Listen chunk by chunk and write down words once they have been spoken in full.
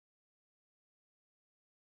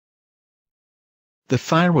The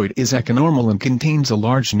thyroid is echonormal and contains a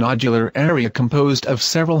large nodular area composed of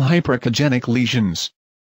several hyperechogenic lesions.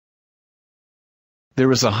 There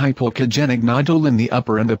is a hypoechogenic nodule in the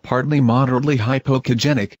upper and a partly moderately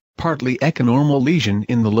hypoechogenic, partly echonormal lesion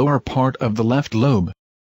in the lower part of the left lobe.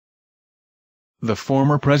 The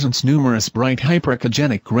former presents numerous bright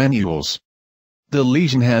hyperechogenic granules. The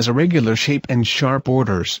lesion has a regular shape and sharp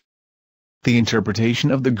borders. The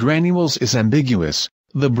interpretation of the granules is ambiguous.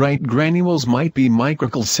 The bright granules might be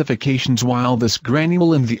microcalcifications, while this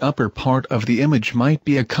granule in the upper part of the image might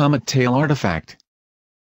be a comet tail artifact.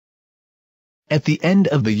 At the end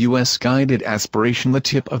of the US guided aspiration, the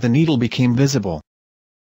tip of the needle became visible.